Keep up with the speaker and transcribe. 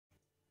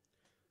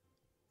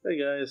Hey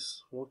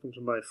guys, welcome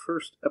to my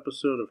first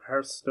episode of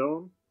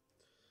Hearthstone.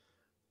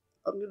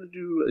 I'm gonna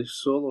do a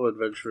solo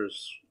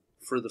adventures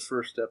for the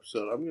first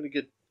episode.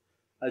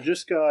 I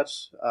just got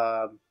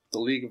the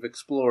League of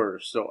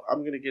Explorers, so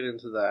I'm gonna get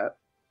into that.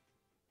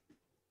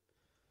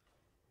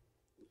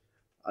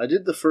 I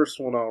did the first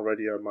one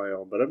already on my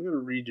own, but I'm gonna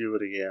redo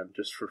it again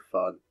just for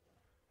fun.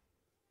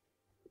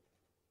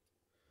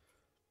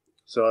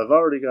 So I've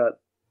already got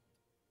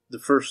the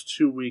first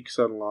 2 weeks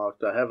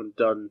unlocked. I haven't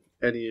done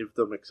any of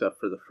them except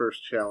for the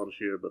first challenge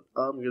here, but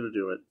I'm gonna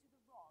do it.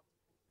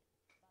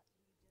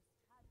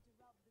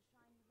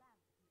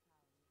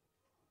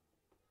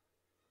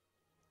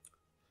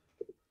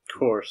 Of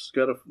course,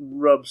 gotta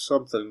rub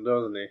something,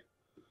 doesn't he?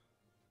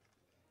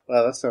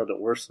 Wow, that sounded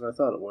worse than I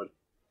thought it would.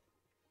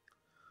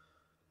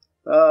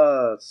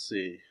 Let's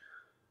see.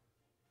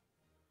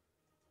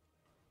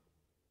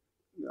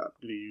 I'm going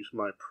to use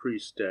my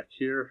priest deck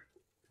here.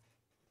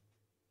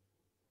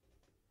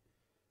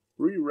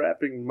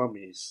 Rewrapping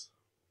mummies.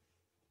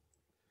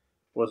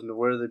 Wasn't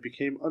aware they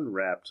became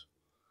unwrapped.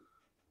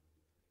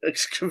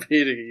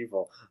 Excavating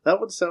evil. That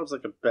one sounds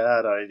like a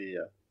bad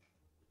idea.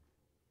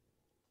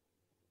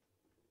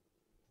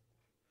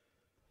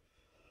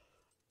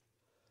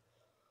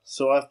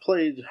 So I've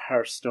played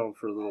Hearthstone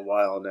for a little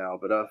while now,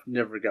 but I've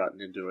never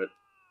gotten into it.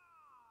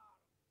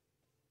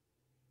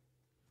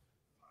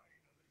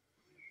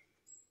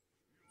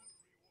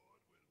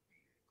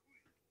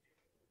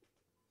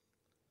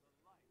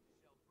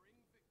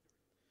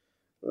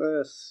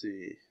 Let's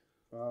see.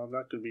 I'm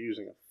not going to be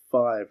using a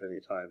 5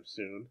 anytime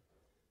soon.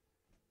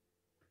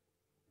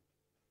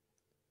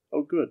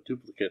 Oh good,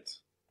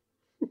 duplicates.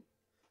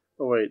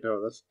 Oh wait,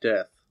 no, that's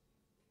death.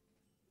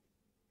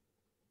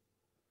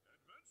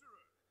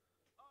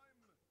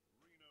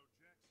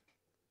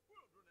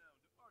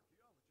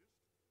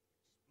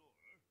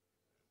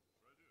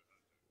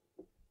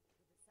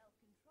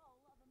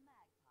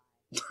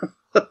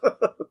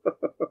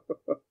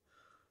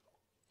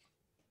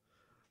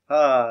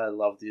 I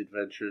love the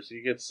adventures.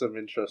 You get some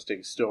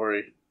interesting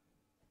story.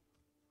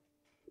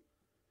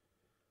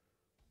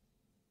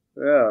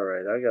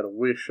 Alright, I got a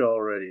wish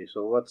already,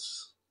 so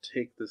let's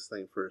take this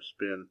thing for a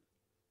spin.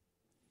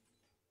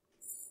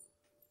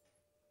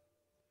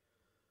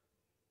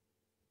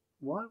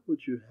 Why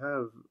would you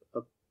have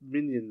a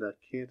minion that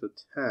can't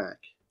attack?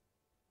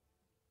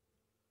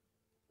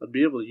 I'd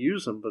be able to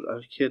use him, but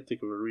I can't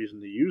think of a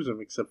reason to use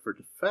him except for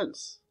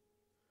defense.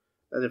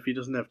 And if he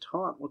doesn't have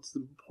taunt, what's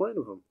the point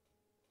of him?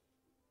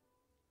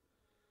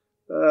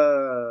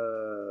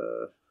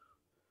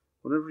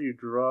 Whenever you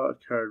draw a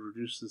card,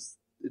 reduces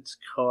its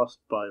cost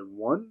by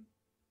 1?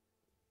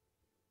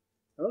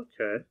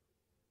 Okay.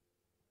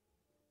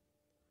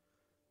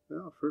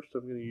 Now, first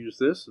I'm going to use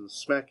this and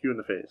smack you in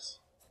the face.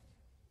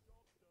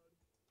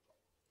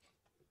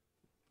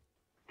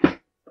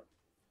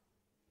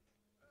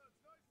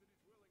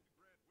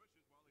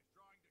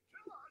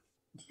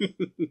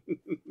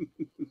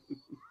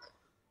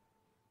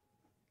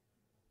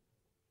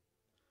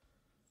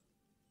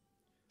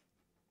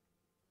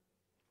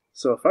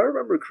 So if I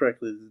remember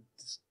correctly,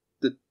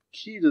 the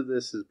key to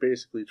this is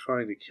basically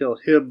trying to kill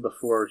him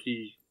before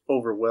he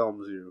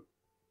overwhelms you.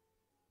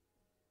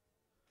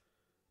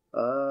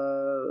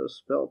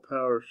 Spell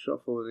power,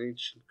 shuffle an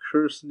ancient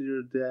curse into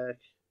your deck.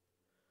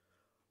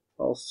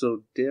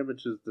 Also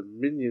damages the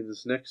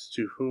minions next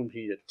to whom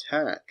he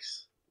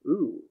attacks.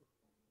 Ooh.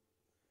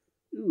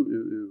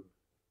 Ooh.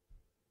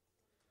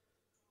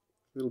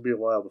 It'll be a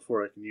while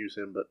before I can use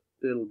him, but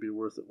it'll be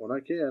worth it when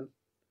I can.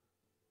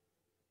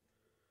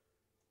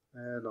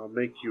 And I'll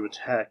make you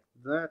attack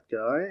that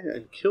guy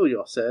and kill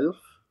yourself.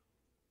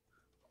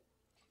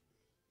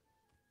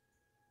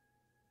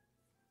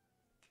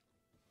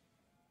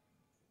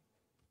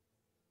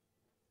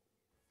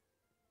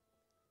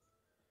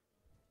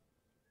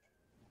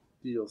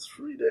 Deal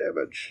 3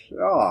 damage.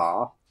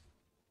 Ah.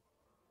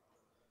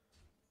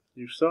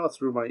 You saw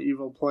through my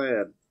evil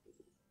plan.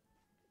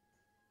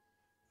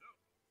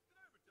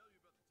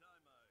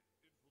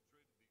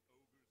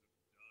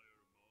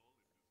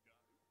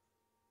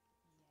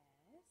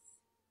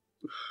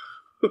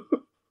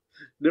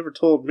 Never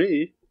told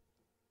me.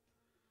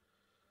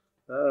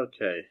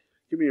 Okay.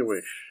 Give me a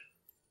wish.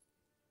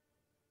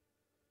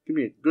 Give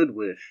me a good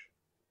wish.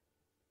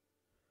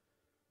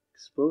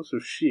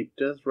 Explosive sheep.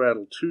 Death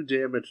rattle. 2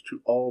 damage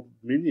to all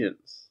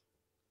minions.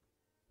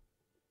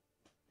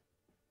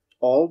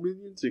 All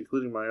minions,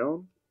 including my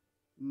own?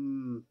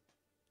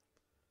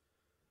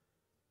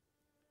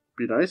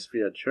 Be nice if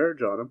he had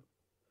charge on him.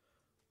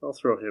 I'll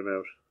throw him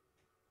out.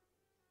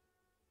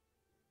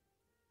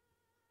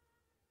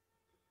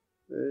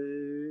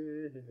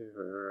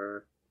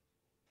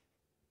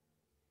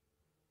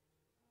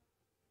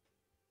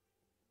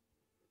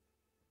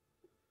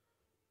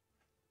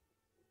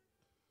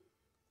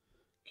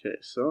 Okay,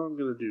 so I'm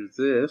going to do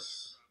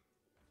this.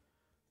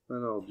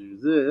 Then I'll do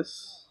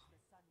this.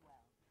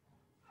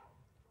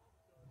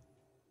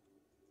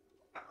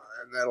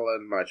 And that'll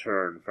end my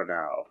turn for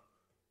now.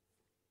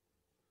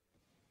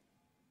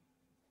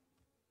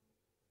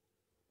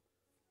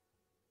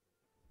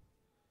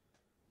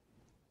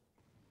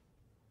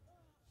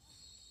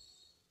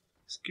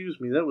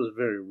 Excuse me, that was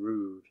very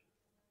rude.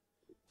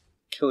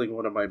 Killing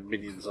one of my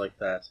minions like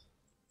that.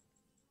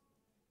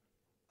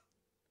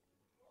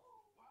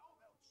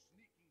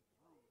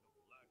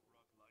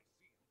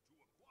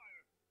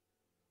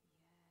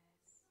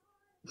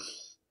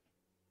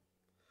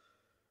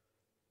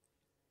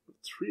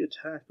 Three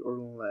attack or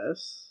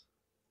less.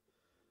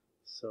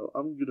 So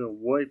I'm gonna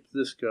wipe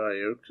this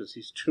guy out because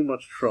he's too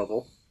much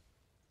trouble.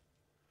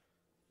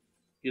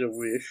 Get a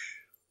wish.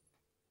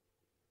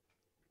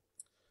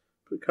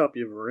 Put a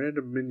copy of a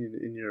random minion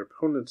in your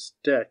opponent's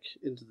deck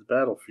into the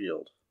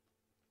battlefield.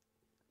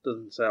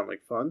 Doesn't sound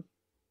like fun.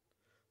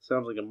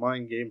 Sounds like a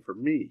mind game for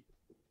me.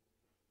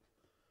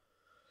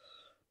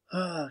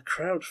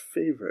 Crowd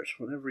favorite.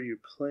 Whenever you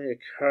play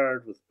a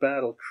card with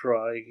Battle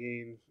Cry,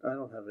 gain... I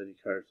don't have any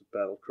cards with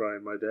Battle Cry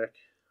in my deck.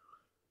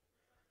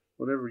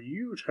 Whenever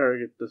you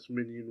target this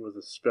minion with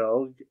a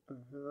spell...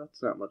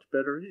 that's not much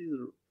better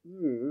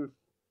either.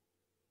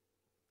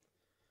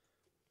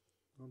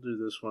 I'll do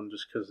this one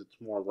just because it's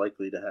more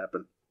likely to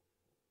happen.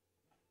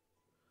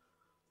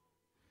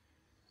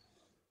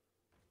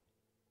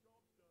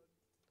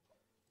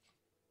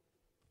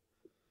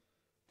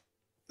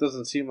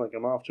 Doesn't seem like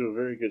I'm off to a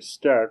very good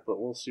start, but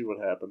we'll see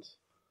what happens.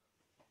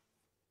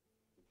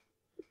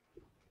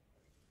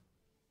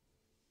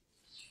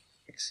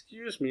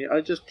 Excuse me,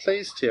 I just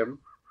placed him.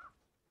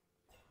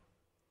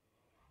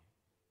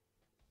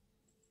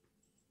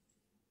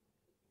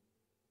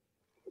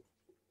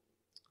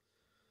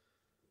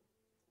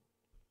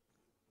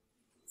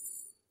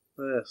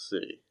 Let's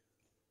see.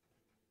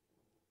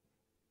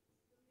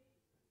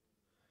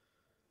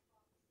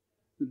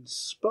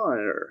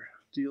 Inspire.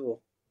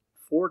 Deal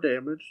 4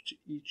 damage to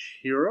each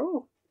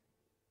hero?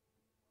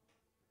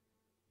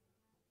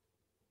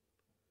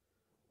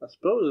 I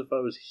suppose if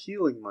I was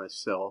healing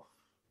myself,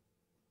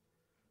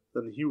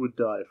 then he would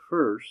die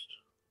first.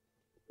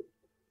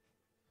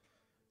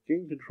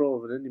 Gain control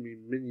of an enemy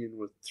minion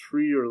with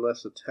 3 or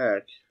less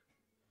attack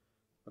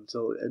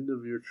until the end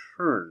of your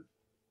turn.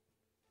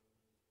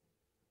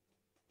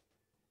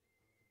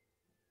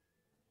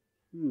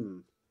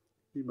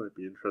 He might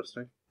be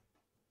interesting.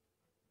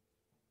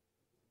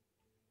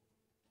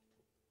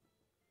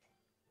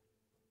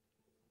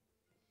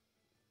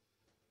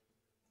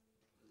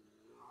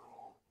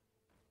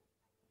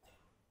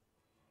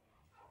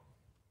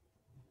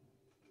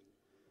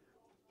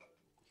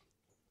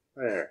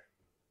 There.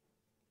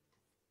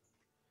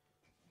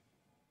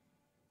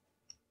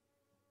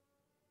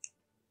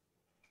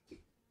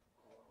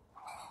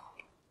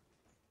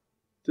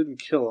 Didn't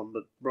kill him,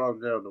 but brought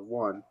him down to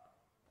 1.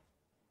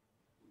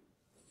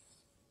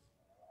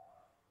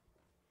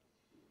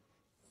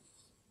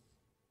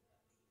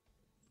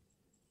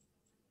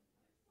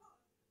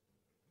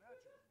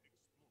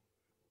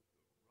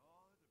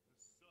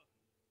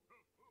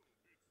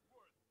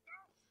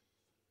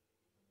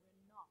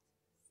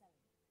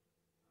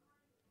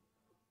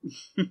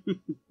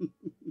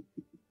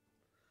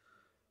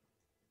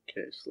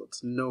 Okay, so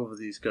let's Nova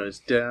these guys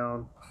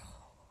down.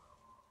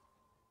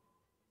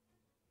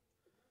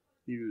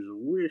 Use a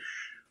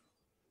wish.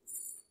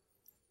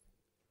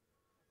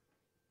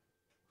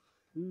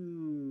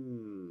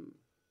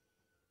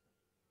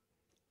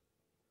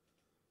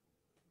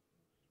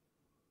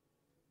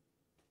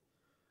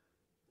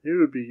 It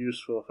would be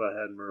useful if I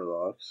had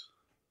Murlocs.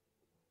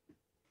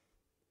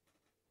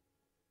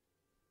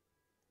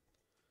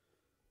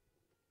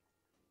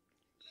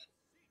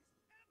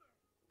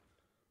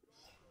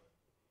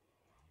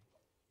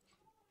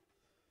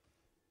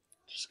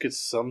 Just get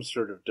some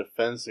sort of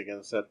defense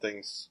against that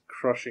thing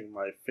crushing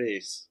my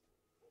face.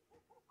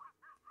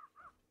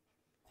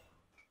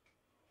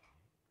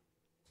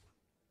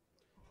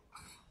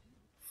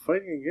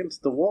 Fighting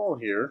against the wall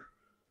here.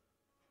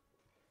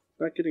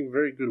 Not getting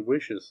very good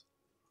wishes.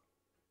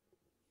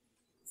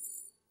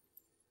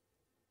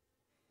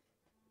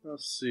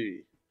 Let's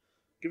see.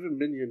 Give a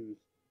minion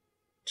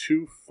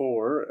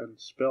 2/4 and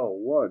spell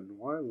 1.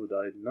 Why would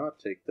I not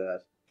take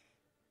that?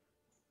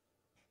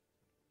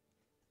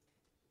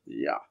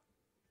 Yeah.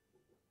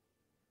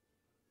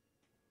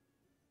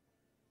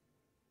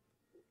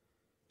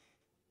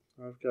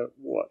 I've got,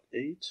 what,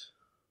 8?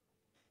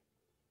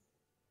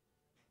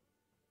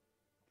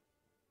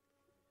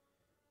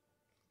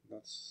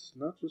 That's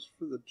not just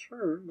for the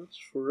turn, that's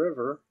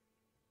forever.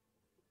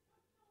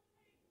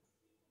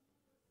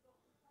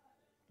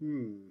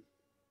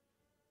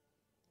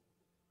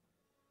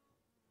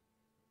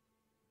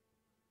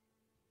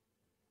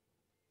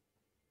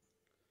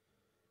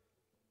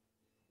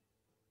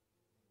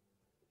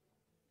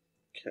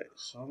 Okay,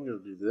 so I'm going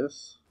to do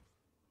this.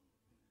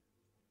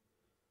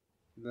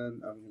 And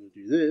then I'm going to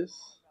do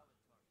this.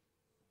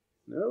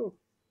 No.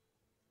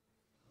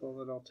 Well,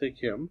 then I'll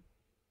take him.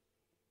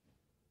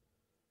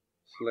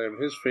 Slam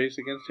his face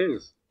against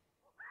his.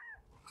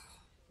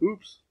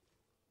 Oops.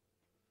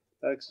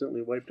 I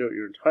accidentally wiped out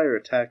your entire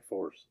attack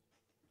force.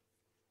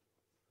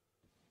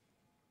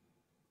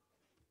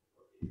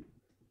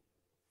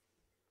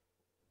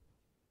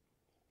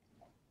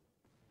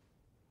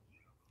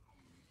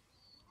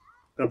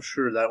 I'm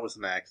sure that was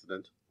an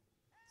accident.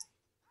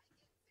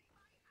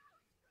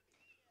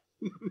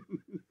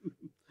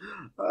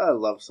 I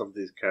love some of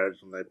these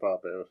cards when they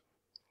pop out.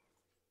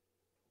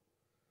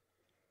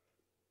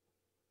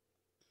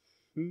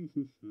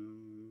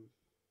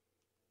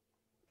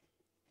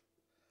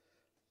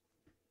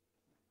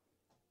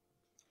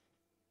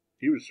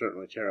 He would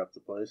certainly tear up the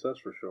place, that's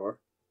for sure.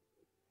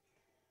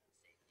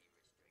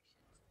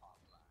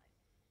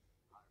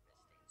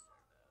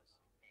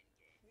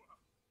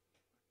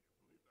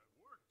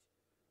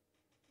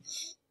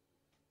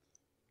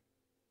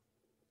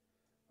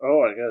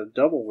 Oh, I got a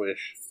double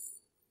wish.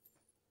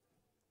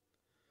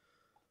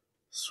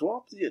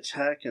 Swap the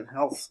attack and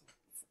health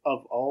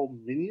of all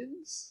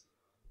minions?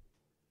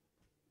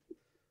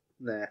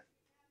 Nah.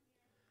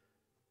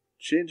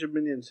 Change a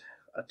minion's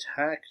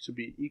attack to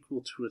be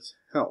equal to its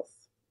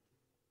health.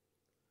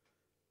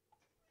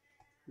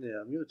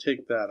 Yeah, I'm going to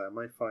take that. I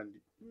might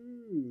find...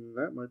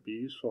 that might be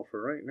useful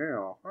for right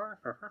now.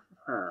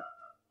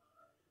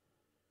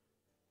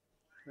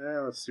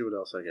 Let's see what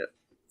else I get.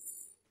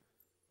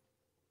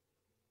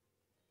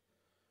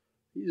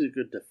 He's a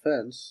good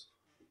defense.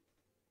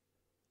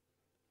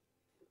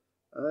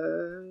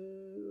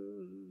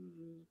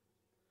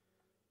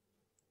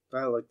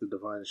 I like the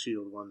Divine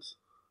Shield ones.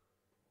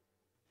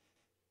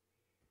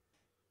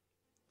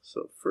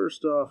 So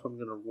first off, I'm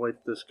going to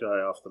wipe this guy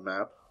off the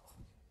map.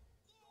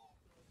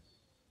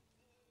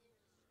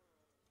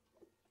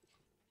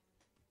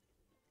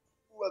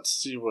 Let's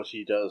see what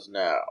he does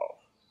now.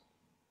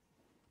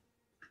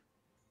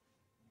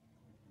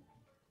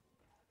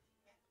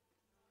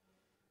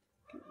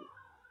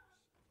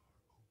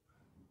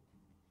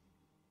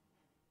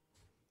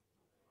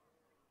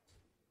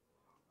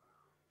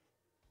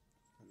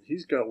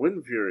 He's got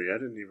Wind Fury. I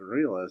didn't even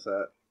realize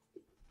that.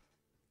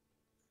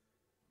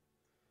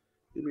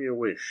 Give me a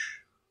wish.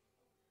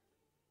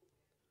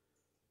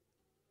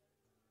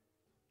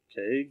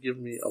 Okay, give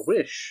me a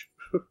wish.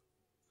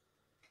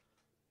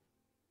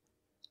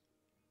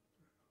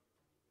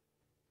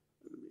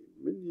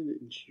 Minion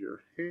into your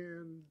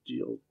hand.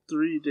 Deal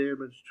 3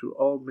 damage to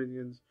all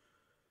minions.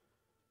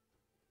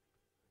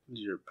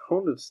 Into your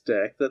opponent's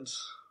deck.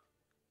 That's...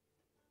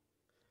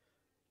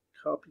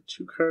 Copy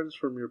 2 cards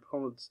from your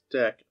opponent's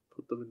deck.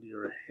 Put them into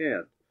your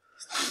hand.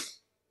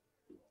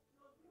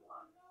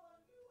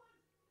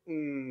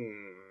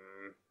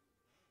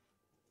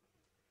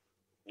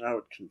 I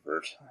would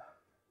convert.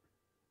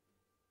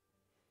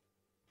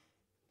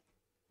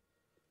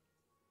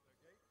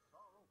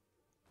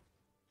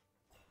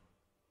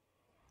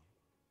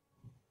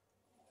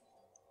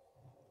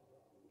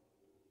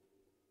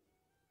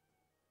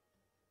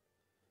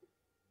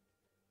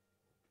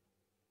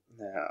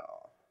 Now.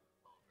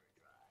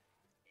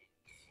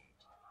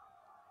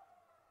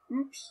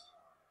 Oops.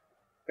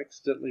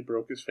 Accidentally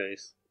broke his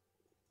face.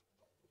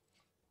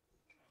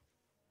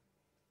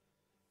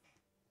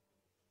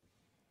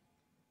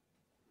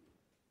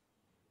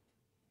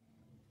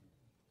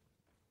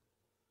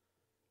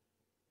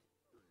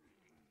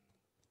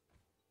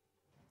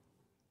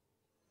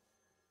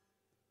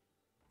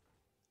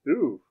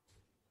 Ooh.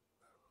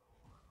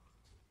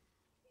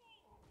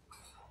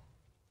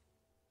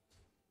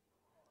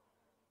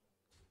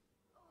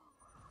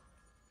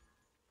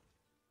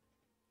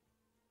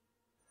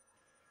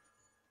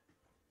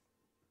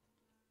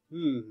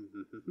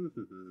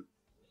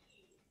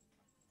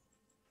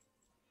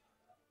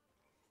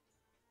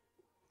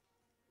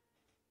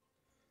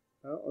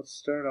 Well, let's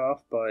start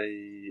off by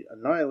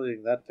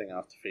annihilating that thing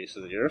off the face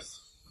of the earth.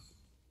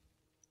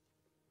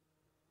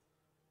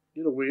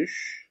 Get a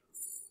wish.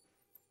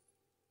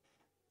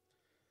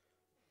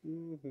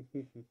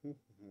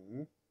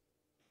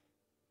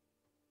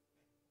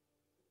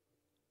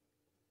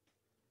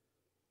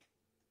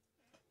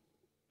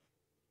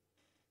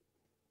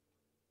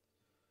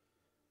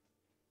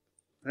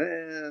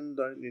 And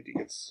I need to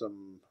get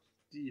some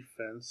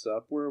defense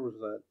up. Where was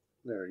that?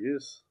 There he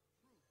is.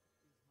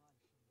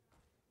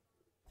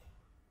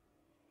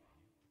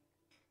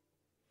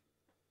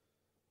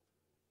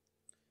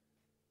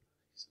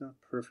 He's not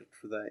perfect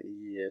for that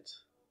yet.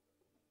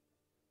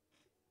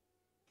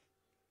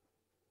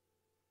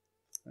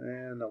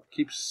 And I'll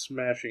keep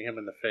smashing him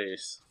in the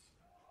face.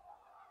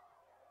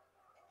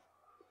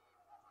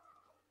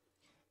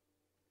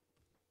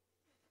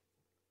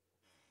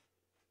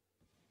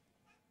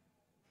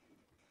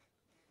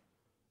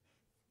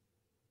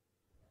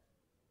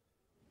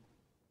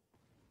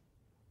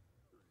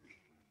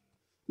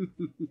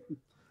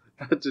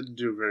 That didn't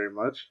do very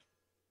much.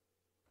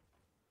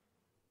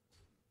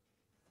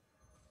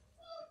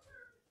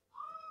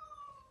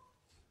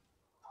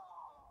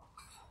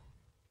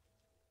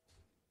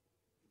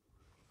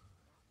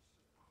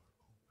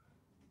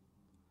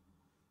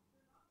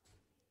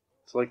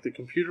 It's like the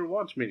computer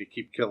wants me to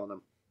keep killing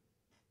him.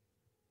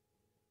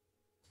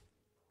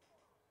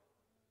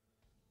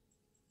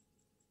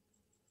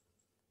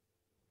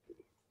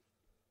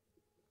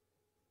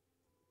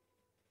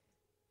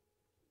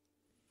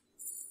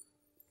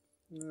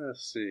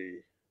 Let's see.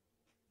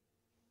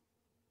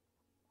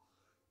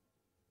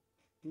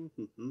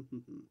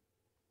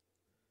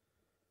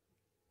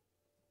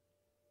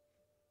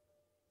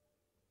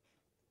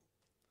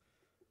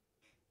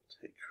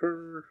 Take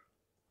her.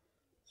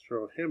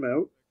 Throw him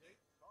out.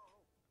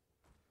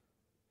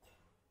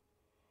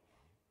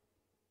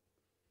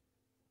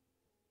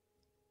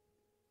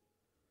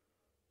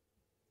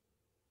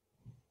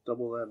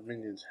 Double that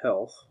minion's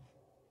health.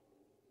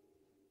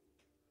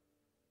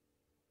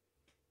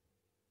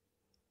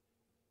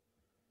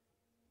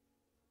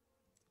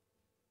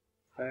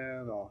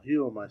 And I'll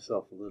heal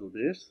myself a little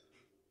bit.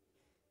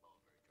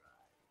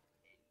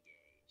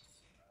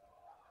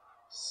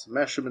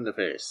 Smash him in the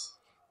face.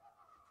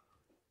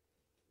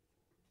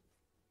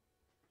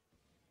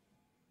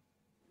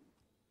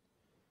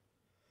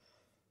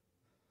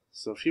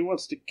 So if he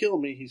wants to kill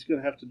me, he's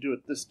going to have to do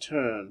it this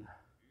turn.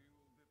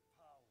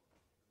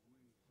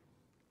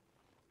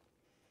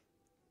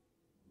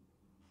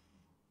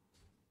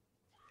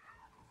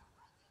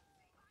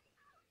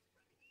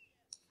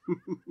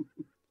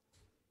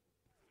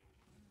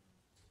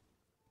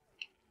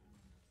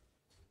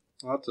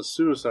 Lots of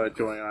suicide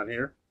going on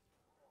here.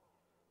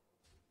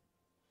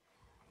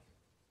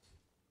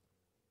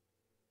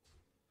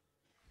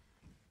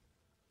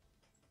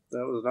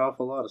 That was an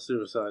awful lot of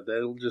suicide. They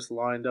just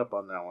lined up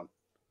on that one.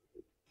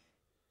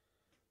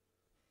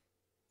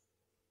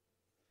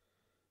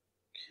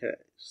 Okay,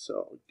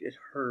 so get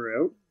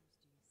her out.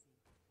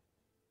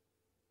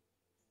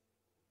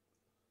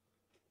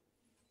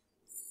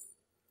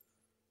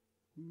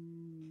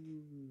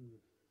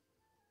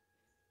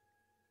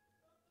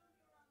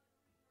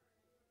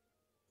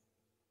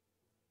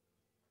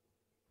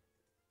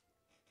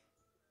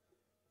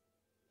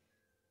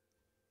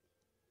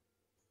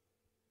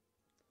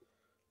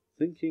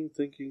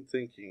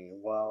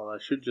 Thinking. Well, I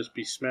should just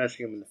be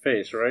smashing him in the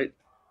face, right?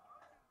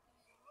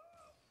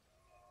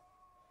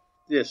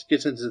 Yes,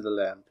 get into the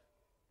lamp.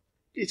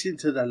 Get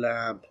into the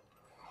lamp.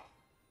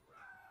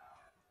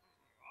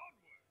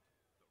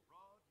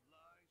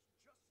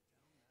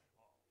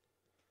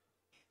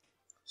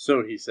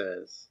 So he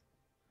says.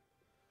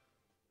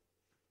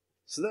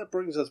 So that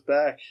brings us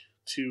back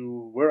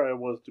to where I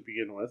was to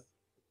begin with,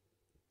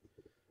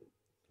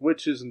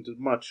 which isn't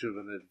much of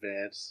an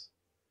advance,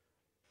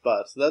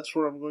 but that's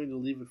where I'm going to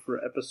leave it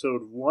for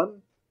episode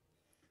 1.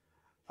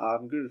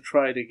 I'm going to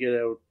try to get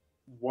out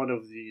one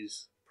of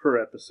these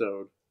per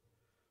episode.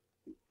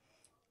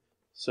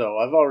 So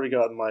I've already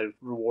gotten my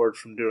reward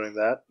from doing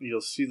that.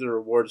 You'll see the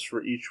rewards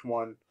for each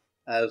one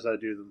as I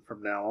do them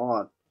from now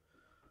on.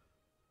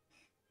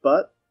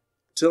 But,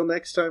 till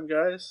next time,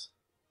 guys,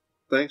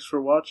 thanks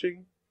for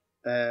watching,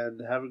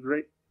 and have a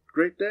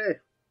great day.